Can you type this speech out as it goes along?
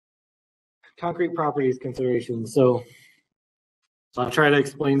concrete properties considerations. So I'll try to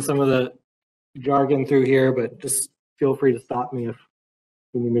explain some of the jargon through here, but just feel free to stop me if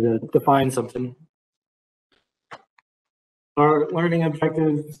you need me to define something. Our learning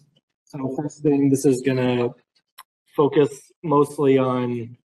objectives. So first thing, this is going to focus mostly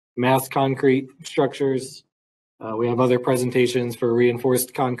on mass concrete structures. We have other presentations for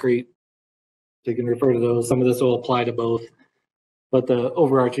reinforced concrete. You can refer to those. Some of this will apply to both, but the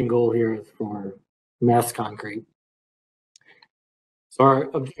overarching goal here is for mass concrete. So our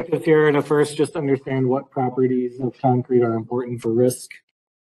objective here to first just understand what properties of concrete are important for risk,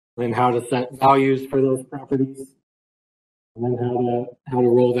 then how to set values for those properties, and then how to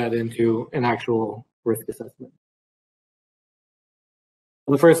roll that into an actual risk assessment.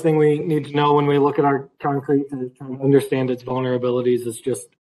 The first thing we need to know when we look at our concrete to try to understand its vulnerabilities is just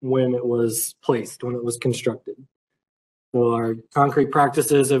when it was placed, when it was constructed. So our concrete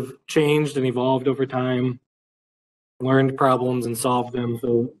practices have changed and evolved over time, learned problems and solved them.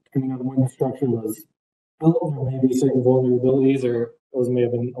 So depending on when the structure was built, there may be certain vulnerabilities or those may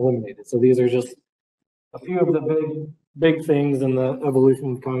have been eliminated. So these are just a few of the big things in the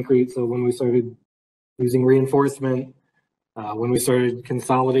evolution of concrete. So when we started using reinforcement, when we started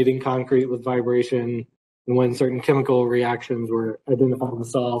consolidating concrete with vibration, and when certain chemical reactions were identified and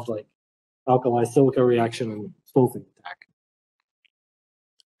solved, like alkali silica reaction and sulfate attack.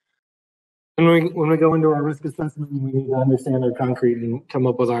 When we go into our risk assessment, we need to understand our concrete and come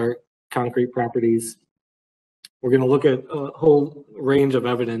up with our concrete properties. We're going to look at a whole range of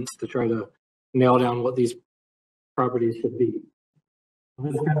evidence to try to nail down what these properties should be.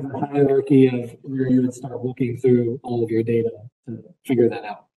 This is kind of a hierarchy of where you would start looking through all of your data to figure that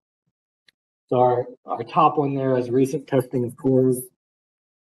out. So our top one there is recent testing of cores.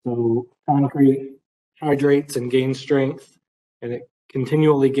 So concrete hydrates and gains strength, and it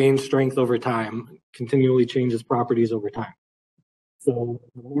continually gains strength over time, continually changes properties over time. So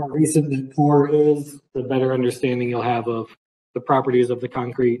the more recent the core is, the better understanding you'll have of the properties of the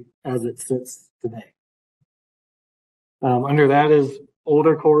concrete as it sits today. Under that is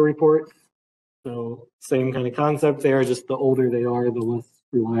older core reports. So same kind of concept there, just the older they are, the less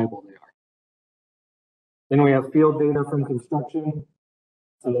reliable they are. Then we have field data from construction.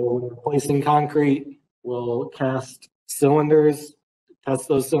 So when we're placing concrete, we'll cast cylinders, test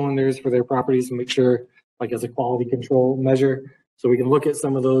those cylinders for their properties and make sure, like as a quality control measure. So we can look at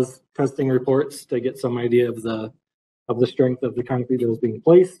some of those testing reports to get some idea of the strength of the concrete that was being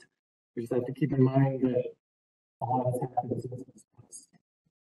placed. We just have to keep in mind that a lot of happens.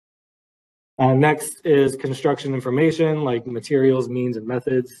 Next is construction information like materials, means, and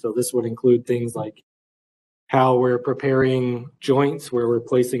methods. So this would include things like how we're preparing joints where we're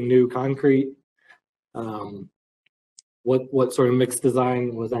placing new concrete, what sort of mixed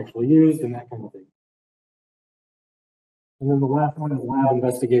design was actually used, and that kind of thing. And then the last one is lab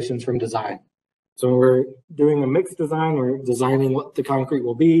investigations from design. So when we're doing a mixed design, we're designing what the concrete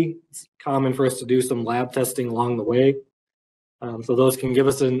will be. It's common for us to do some lab testing along the way. So those can give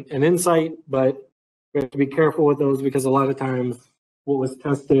us an insight, but we have to be careful with those because a lot of times what was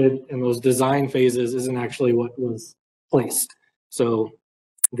tested in those design phases isn't actually what was placed. So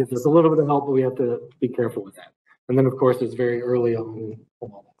it gives us a little bit of help, but we have to be careful with that. And then of course it's very early on and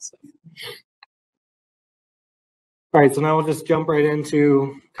all that stuff. All right, so now we'll just jump right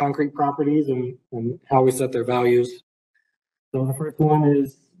into concrete properties and how we set their values. So the first one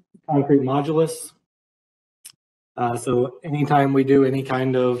is concrete modulus. So anytime we do any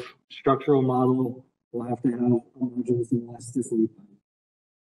kind of structural model, we'll have to have a modulus and elasticity.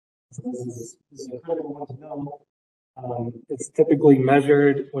 So this is a critical one to know. It's typically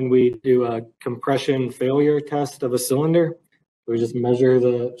measured when we do a compression failure test of a cylinder. We just measure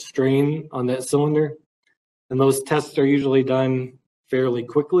the strain on that cylinder. And those tests are usually done fairly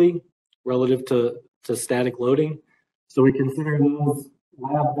quickly relative to static loading. So we consider those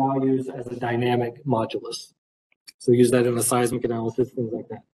lab values as a dynamic modulus. So we use that in a seismic analysis, things like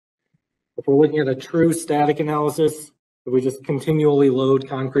that. If we're looking at a true static analysis, if we just continually load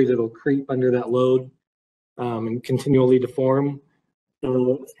concrete, it'll creep under that load and continually deform.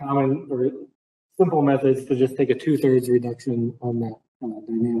 So it's common or simple methods to just take a 2/3 reduction on that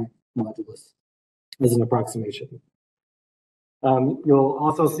dynamic modulus as an approximation. You'll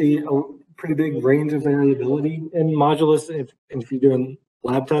also see a pretty big range of variability in modulus if you're doing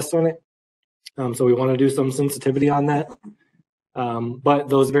lab tests on it. So we want to do some sensitivity on that. But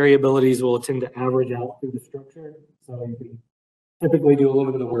those variabilities will tend to average out through the structure. So you can typically do a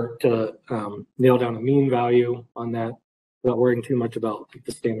little bit of work to nail down a mean value on that without worrying too much about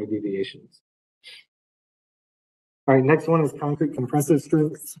the standard deviations. All right, next one is concrete compressive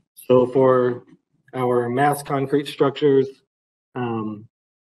strengths. So for our mass concrete structures, concrete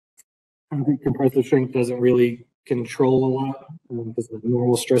compressive strength doesn't really control a lot because the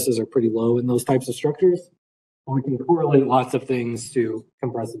normal stresses are pretty low in those types of structures. But we can correlate lots of things to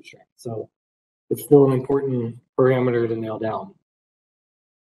compressive strength. So it's still an important parameter to nail down.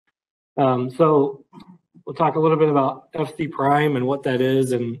 So we'll talk a little bit about FC prime and what that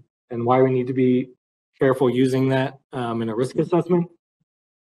is and why we need to be careful using that in a risk assessment.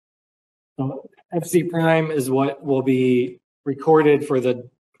 So FC prime is what will be recorded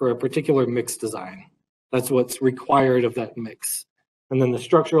for a particular mix design. That's what's required of that mix. And then the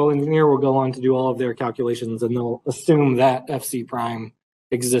structural engineer will go on to do all of their calculations and they'll assume that FC prime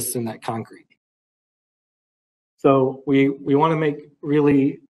exists in that concrete. So we want to make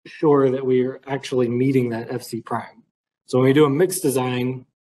really sure that we are actually meeting that FC prime. So when we do a mix design,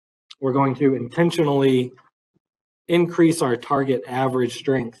 we're going to intentionally increase our target average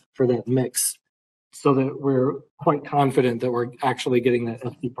strength for that mix so that we're quite confident that we're actually getting that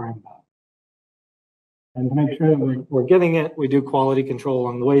FC prime back. And to make sure that we're getting it, we do quality control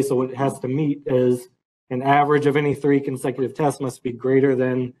along the way. So what it has to meet is an average of any 3 consecutive tests must be greater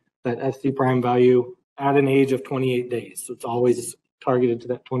than that FC prime value at an age of 28 days. So it's always targeted to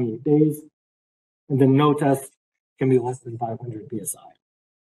that 28 days. And then no test can be less than 500 PSI.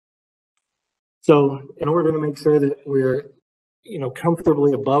 So in order to make sure that we're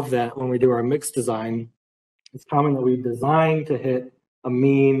comfortably above that when we do our mix design, it's common that we design to hit a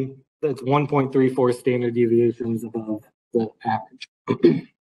mean that's 1.34 standard deviations above the average.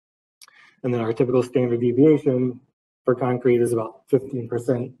 And then our typical standard deviation for concrete is about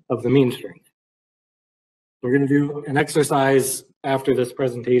 15% of the mean strength. We're going to do an exercise after this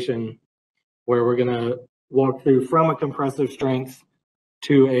presentation where we're going to walk through from a compressive strength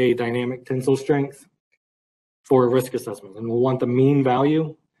to a dynamic tensile strength for a risk assessment. And we'll want the mean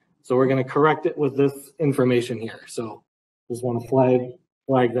value. So we're going to correct it with this information here. So just want to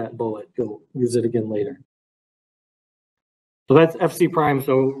flag that bullet. You'll use it again later. So that's FC prime.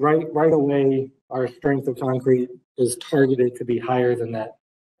 So right away, our strength of concrete is targeted to be higher than that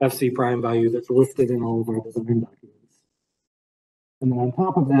FC prime value that's listed in all of our design documents. And then on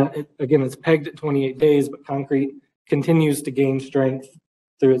top of that, again, it's pegged at 28 days, but concrete continues to gain strength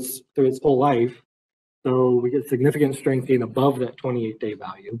through its whole life. So we get significant strength gain above that 28-day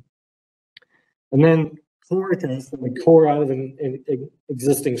value. And then core tests, when we core out of an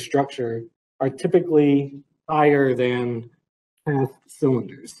existing structure, are typically higher than cast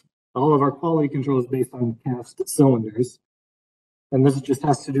cylinders. All of our quality control is based on cast cylinders. And this just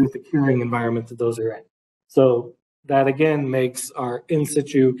has to do with the curing environment that those are in. So that again makes our in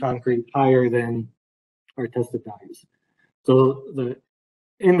situ concrete higher than our tested values. So the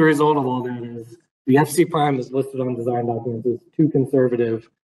end result of all that is the FC prime that's listed on design documents is too conservative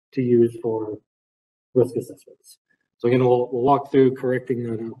to use for risk assessments. So again, we'll walk through correcting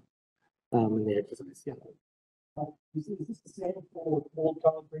that in the exercise. Yeah. Is this the same for old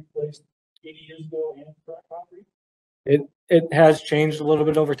concrete placed 80 years ago and cracked concrete? It has changed a little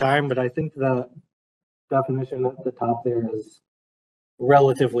bit over time, but I think the definition at the top there is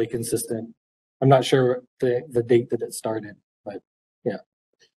relatively consistent. I'm not sure the date that it started, but yeah.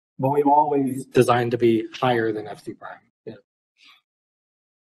 But we've always designed to be higher than FC prime. Yeah.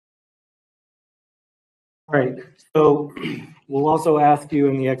 All right, so we'll also ask you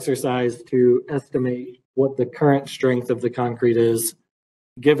in the exercise to estimate what the current strength of the concrete is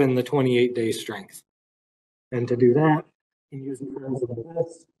given the 28-day strength. And to do that, you can use curves like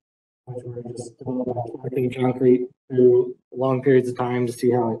this, which we're just developing concrete through long periods of time to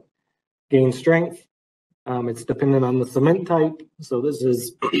see how it gains strength. It's dependent on the cement type. So this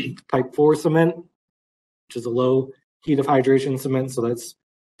is type 4 cement, which is a low heat of hydration cement. So that's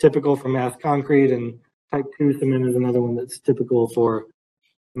typical for mass concrete, and type 2 cement is another one that's typical for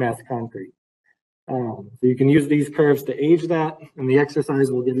mass concrete. So you can use these curves to age that, and the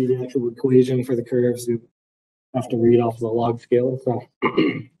exercise will give you the actual equation for the curves. You have to read off the log scale and stuff,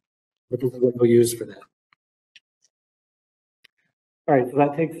 but this is what we'll use for that. All right, so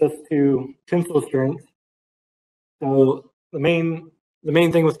that takes us to tensile strength. So the main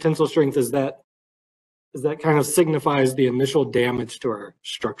thing with tensile strength is that kind of signifies the initial damage to our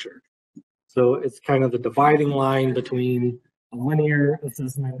structure. So it's kind of the dividing line between a linear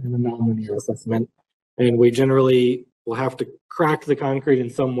assessment and a nonlinear assessment. And we generally will have to crack the concrete in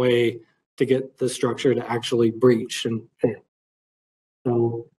some way to get the structure to actually breach and fail.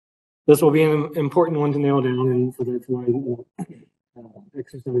 So this will be an important one to nail down, and so that's why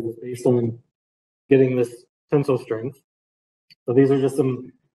exercise is based on getting this tensile strength. So these are just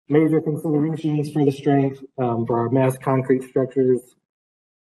some major considerations for the strength for our mass concrete structures.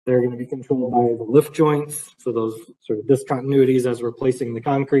 They're going to be controlled by the lift joints. So those sort of discontinuities as we're placing the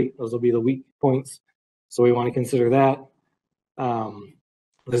concrete, those will be the weak points. So we want to consider that.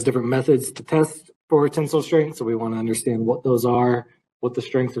 There's different methods to test for tensile strength. So we want to understand what those are, what the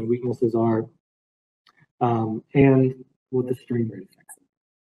strengths and weaknesses are, and what the strain rate is.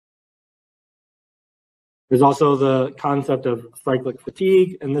 There's also the concept of cyclic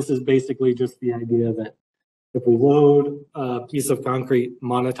fatigue, and this is basically just the idea that if we load a piece of concrete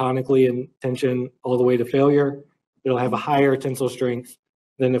monotonically in tension all the way to failure, it'll have a higher tensile strength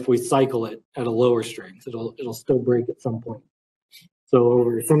than if we cycle it at a lower strength. It'll still break at some point. So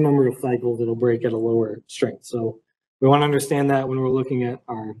over some number of cycles, it'll break at a lower strength. So we want to understand that when we're looking at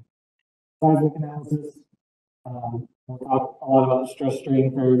our seismic analysis. We'll talk a lot about stress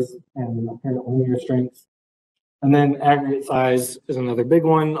strain curves and apparent linear strengths. And then aggregate size is another big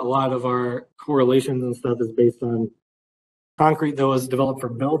one. A lot of our correlations and stuff is based on concrete that was developed for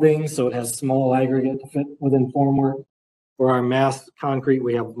buildings, so it has small aggregate to fit within formwork. For our mass concrete,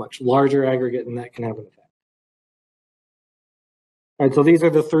 we have much larger aggregate, and that can have an effect. All right, so these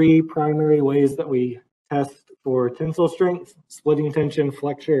are the three primary ways that we test for tensile strength: splitting tension,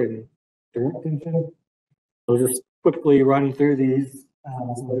 flexure, and direct tension. So just quickly run through these.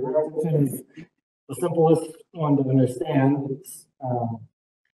 So the direct tension is the simplest one to understand.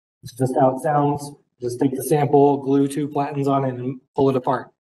 It's just how it sounds. Just take the sample, glue two platens on it, and pull it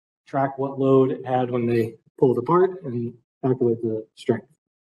apart. Track what load it had when they pulled it apart and calculate the strength.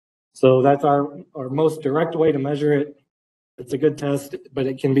 So that's our most direct way to measure it. It's a good test, but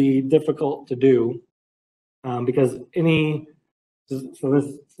it can be difficult to do because so this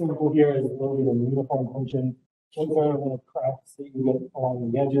sample here is loaded in uniform tension. Those are the cracks that you get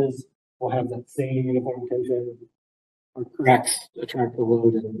along the edges. Will have that same uniform tension. Or cracks attract the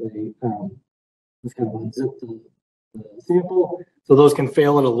load, and they just kind of unzip the sample. So those can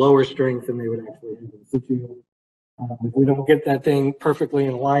fail at a lower strength than they would actually have in situ. If we don't get that thing perfectly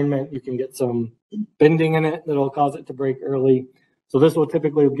in alignment, you can get some bending in it that'll cause it to break early. So this will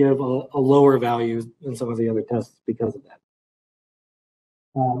typically give a lower value than some of the other tests because of that.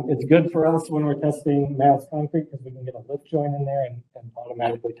 It's good for us when we're testing mass concrete because we can get a lift joint in there and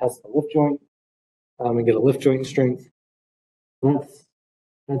automatically test the lift joint and get a lift joint strength. That's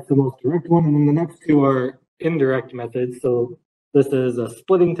the most direct one. And then the next two are indirect methods. So this is a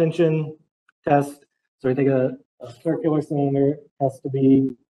splitting tension test. So I take a circular cylinder, has to be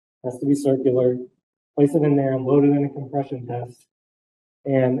circular, place it in there and load it in a compression test.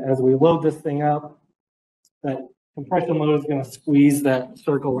 And as we load this thing up, that compression load is going to squeeze that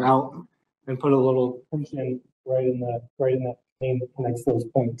circle out and put a little tension right in that plane that connects those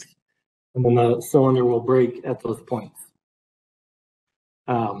points. And then the cylinder will break at those points.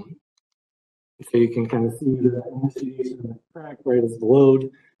 So you can kind of see the initiation of the crack right as the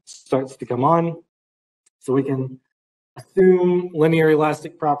load starts to come on. So we can assume linear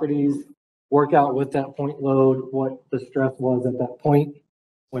elastic properties, work out with that point load what the stress was at that point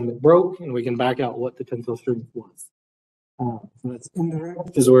when it broke, and we can back out what the tensile strength was. So that's indirect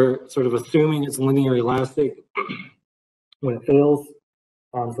because we're sort of assuming it's linear elastic when it fails.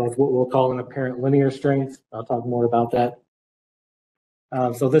 So that's what we'll call an apparent linear strength. I'll talk more about that.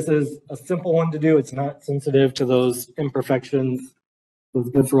 So this is a simple one to do. It's not sensitive to those imperfections. It's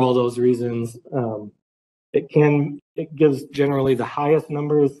good for all those reasons. It gives generally the highest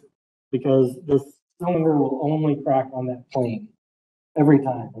numbers because this cylinder will only crack on that plane. Every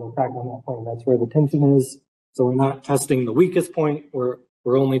time it'll crack on that plane. That's where the tension is. So we're not testing the weakest point. We're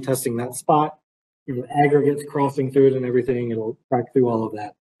only testing that spot. Aggregates crossing through it and everything, it'll crack through all of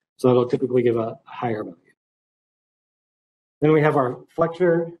that. So it'll typically give a higher value. Then we have our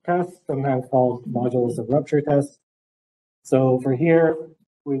flexure test, sometimes called modulus of rupture test. So for here,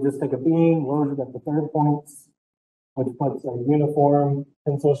 we just take a beam, load it at the third points, which puts a uniform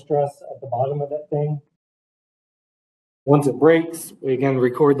tensile stress at the bottom of that thing. Once it breaks, we again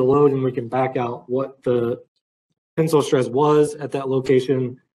record the load and we can back out what the tensile stress was at that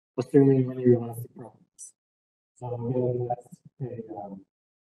location, assuming linear elastic properties. So again, that's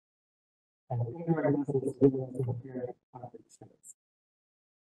an indirect method of apparent concrete strengths.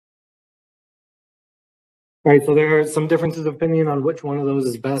 All right, so there are some differences of opinion on which one of those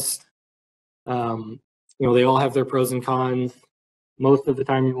is best. They all have their pros and cons. Most of the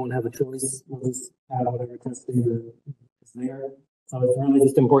time, you won't have a choice. You'll just have whatever testing is there. So it's really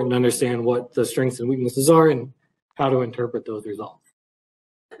just important to understand what the strengths and weaknesses are and how to interpret those results.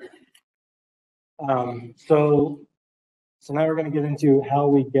 So now we're going to get into how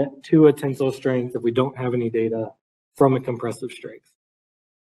we get to a tensile strength if we don't have any data from a compressive strength.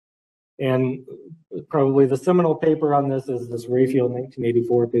 And probably the seminal paper on this is this Rayfield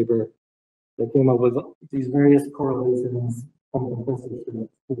 1984 paper that came up with these various correlations from compressive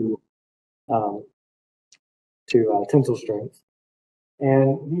strength to tensile strength.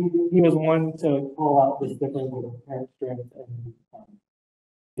 And he was one to call out this difference between apparent strength and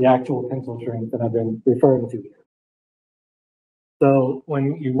the actual tensile strength that I've been referring to here. So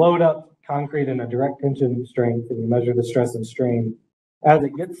when you load up concrete in a direct tension strength and you measure the stress and strain, as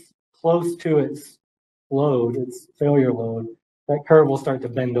it gets close to its load, its failure load, that curve will start to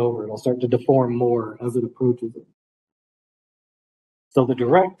bend over. It'll start to deform more as it approaches it. So the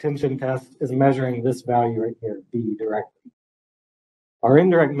direct tension test is measuring this value right here, B, directly. Our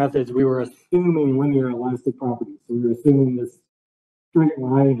indirect methods, we were assuming linear elastic properties. So we were assuming this straight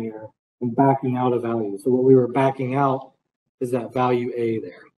line here and backing out a value. So what we were backing out is that value A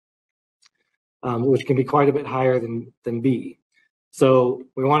there, which can be quite a bit higher than B. So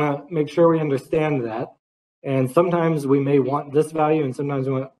we want to make sure we understand that. And sometimes we may want this value and sometimes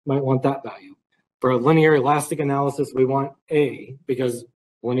we might want that value. For a linear elastic analysis, we want A because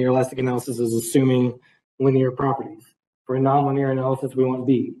linear elastic analysis is assuming linear properties. For a nonlinear analysis, we want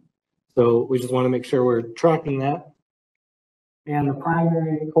B. So we just want to make sure we're tracking that. And the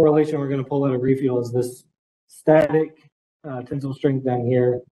primary correlation we're going to pull out of Rayfield is this static tensile strength down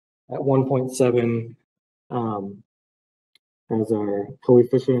here at 1.7 as our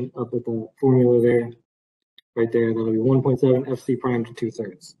coefficient up at the formula there. Right there, that'll be 1.7 FC prime to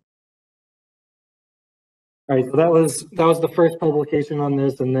 2/3. All right, so that was the first publication on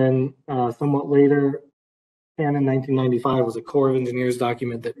this, and then somewhat later, in 1995 was a Corps of Engineers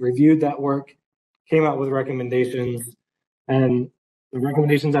document that reviewed that work, came out with recommendations, and the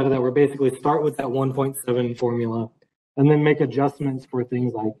recommendations out of that were basically start with that 1.7 formula, and then make adjustments for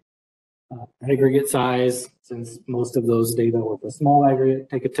things like aggregate size, since most of those data were for small aggregate,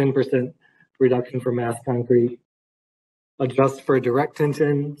 take a 10% reduction for mass concrete, adjust for direct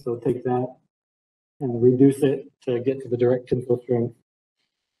tension, so take that and reduce it to get to the direct tensile strength.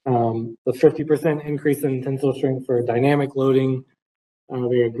 The 50% increase in tensile strength for dynamic loading,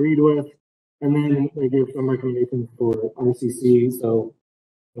 they agreed with, and then they gave some recommendations for RCC. So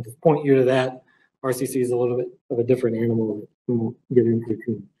I'll just point you to that. RCC is a little bit of a different animal that we'll get into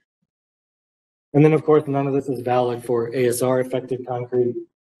too. And then, of course, none of this is valid for ASR affected concrete.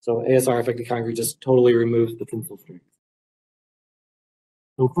 So ASR affected concrete just totally removes the tensile strength.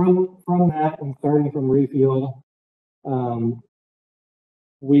 So from that and starting from Rayfield,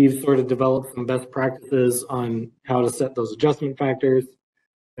 we've sort of developed some best practices on how to set those adjustment factors.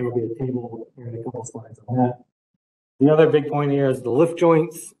 There will be a table and a couple slides on that. The other big point here is the lift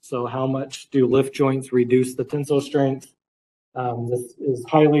joints. So how much do lift joints reduce the tensile strength? This is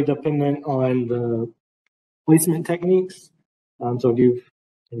highly dependent on the placement techniques. So if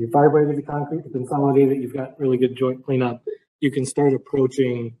you've vibrated the concrete to consolidate it, you've got really good joint cleanup, you can start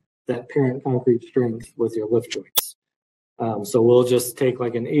approaching that parent concrete strength with your lift joints. So we'll just take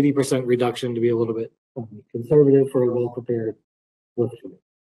like an 80% reduction to be a little bit conservative for a well-prepared lift joint.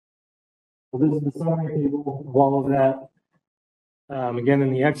 So this is the summary table of all of that. Again,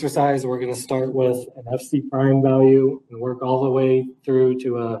 in the exercise, we're going to start with an FC prime value and work all the way through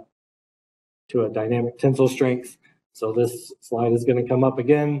to a dynamic tensile strength. So this slide is going to come up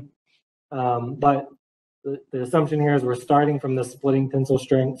again. But the assumption here is we're starting from the splitting tensile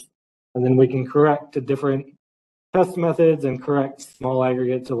strength, and then we can correct to different test methods and correct small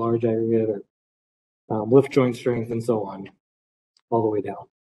aggregate to large aggregate or lift joint strength and so on, all the way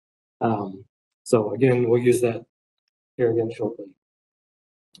down. So again, we'll use that here again shortly.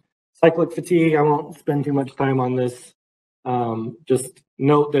 Cyclic fatigue, I won't spend too much time on this. Just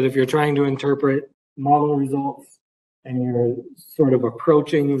note that if you're trying to interpret model results and you're sort of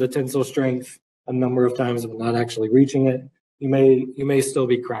approaching the tensile strength a number of times but not actually reaching it, you may still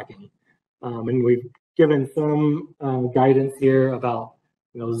be cracking. And we've given some guidance here about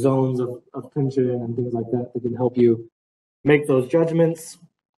zones of tension and things like that that can help you make those judgments.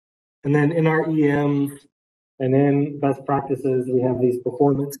 And then in our EMs and in best practices, we have these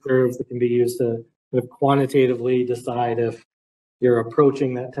performance curves that can be used to kind of quantitatively decide if you're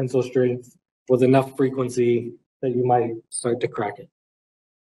approaching that tensile strength with enough frequency that you might start to crack it.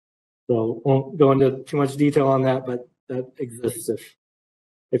 So won't go into too much detail on that, but that exists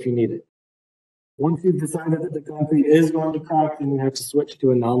if you need it. Once you've decided that the concrete is going to crack, then you have to switch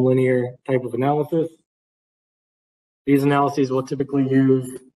to a nonlinear type of analysis. These analyses will typically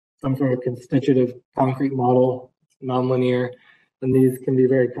use some sort of constitutive concrete model, nonlinear, and these can be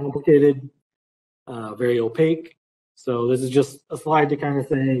very complicated, very opaque. So this is just a slide to kind of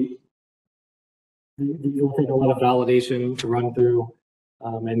say, these will take a lot of validation to run through.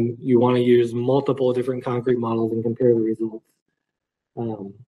 And you want to use multiple different concrete models and compare the results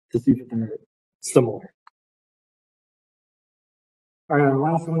to see if they're similar. All right, our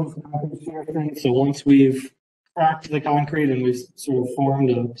last one is concrete shear strength. So once we've cracked the concrete and we've sort of formed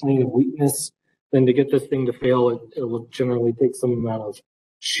a plane of weakness, then to get this thing to fail, it will generally take some amount of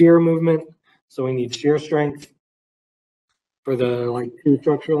shear movement. So we need shear strength. For the two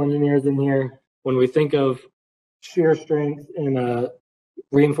structural engineers in here, when we think of shear strength in a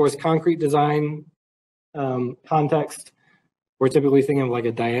reinforced concrete design context, we're typically thinking of like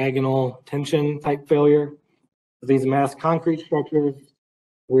a diagonal tension type failure. These mass concrete structures,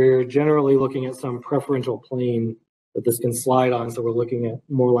 we're generally looking at some preferential plane that this can slide on. So we're looking at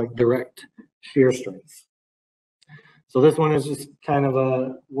more like direct shear strengths. So this one is just kind of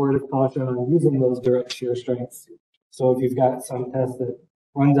a word of caution on using those direct shear strengths. So if you've got some test that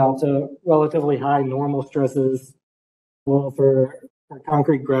runs out to relatively high normal stresses, well, for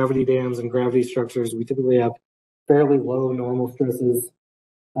concrete gravity dams and gravity structures, we typically have fairly low normal stresses.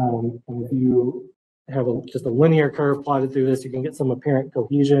 And if you have just a linear curve plotted through this, you can get some apparent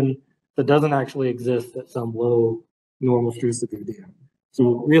cohesion that doesn't actually exist at some low normal stress of your dam.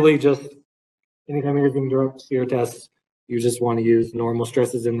 So really just anytime you're using direct shear tests, you just want to use normal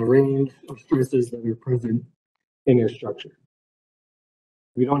stresses in the range of stresses that are present in your structure.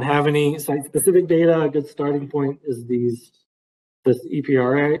 If you don't have any site-specific data, a good starting point is this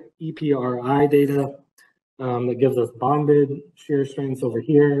EPRI data that gives us bonded shear strengths over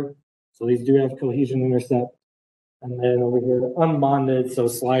here. So these do have cohesion intercept. And then over here, unbonded, so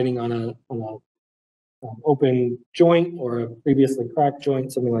sliding on a open joint or a previously cracked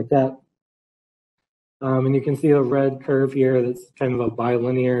joint, something like that. And you can see a red curve here that's kind of a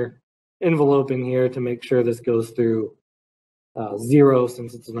bilinear envelope in here to make sure this goes through 0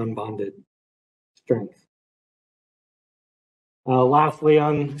 since it's an unbonded strength. Lastly,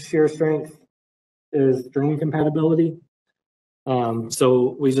 on shear strength is strain compatibility.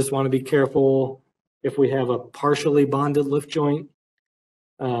 So we just want to be careful if we have a partially bonded lift joint.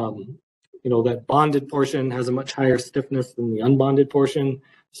 That bonded portion has a much higher stiffness than the unbonded portion,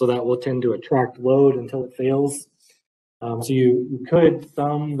 so that will tend to attract load until it fails. So you could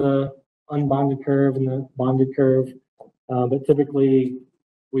sum the unbonded curve and the bonded curve, but typically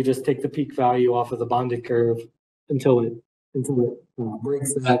we just take the peak value off of the bonded curve until it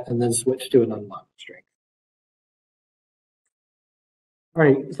breaks that and then switch to an unbonded strength. All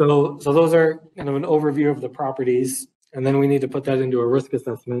right, so those are kind of an overview of the properties, and then we need to put that into a risk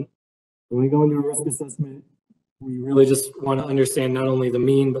assessment. When we go into a risk assessment, we really just want to understand not only the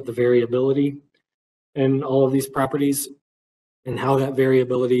mean, but the variability in all of these properties and how that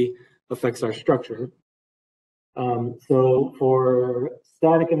variability affects our structure. So for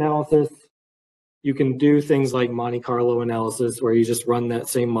static analysis, you can do things like Monte Carlo analysis, where you just run that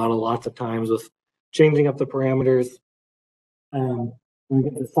same model lots of times with changing up the parameters. When we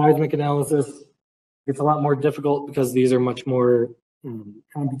get to seismic analysis, it's a lot more difficult because these are much more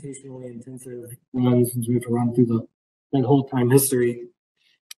computationally intensive runs, since we have to run through that whole time history.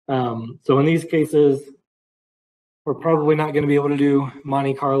 So in these cases, we're probably not going to be able to do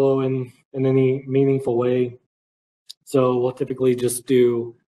Monte Carlo in any meaningful way. So we'll typically just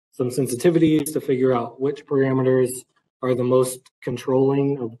do some sensitivities to figure out which parameters are the most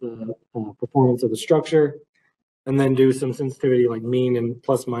controlling of the performance of the structure, and then do some sensitivity like mean and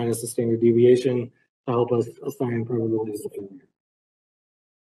plus minus the standard deviation to help us assign probabilities of failure.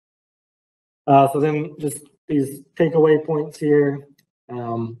 So then just these takeaway points here.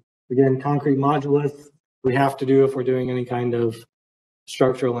 Again, concrete modulus, we have to do if we're doing any kind of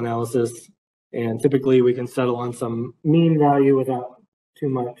structural analysis. And typically we can settle on some mean value without too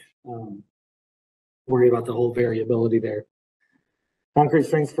much worry about the whole variability there. Concrete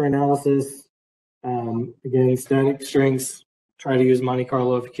strengths for analysis. Again, static strengths, try to use Monte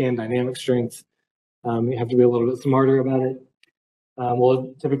Carlo if you can. Dynamic strengths, you have to be a little bit smarter about it.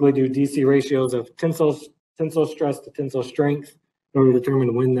 We'll typically do DC ratios of tensile stress to tensile strength in order to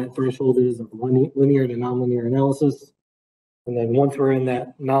determine when that threshold is of linear to nonlinear analysis. And then once we're in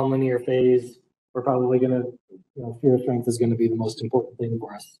that nonlinear phase, we're probably going to, shear strength is going to be the most important thing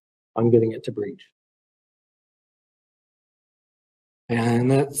for us on getting it to breach.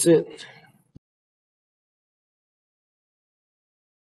 And that's it.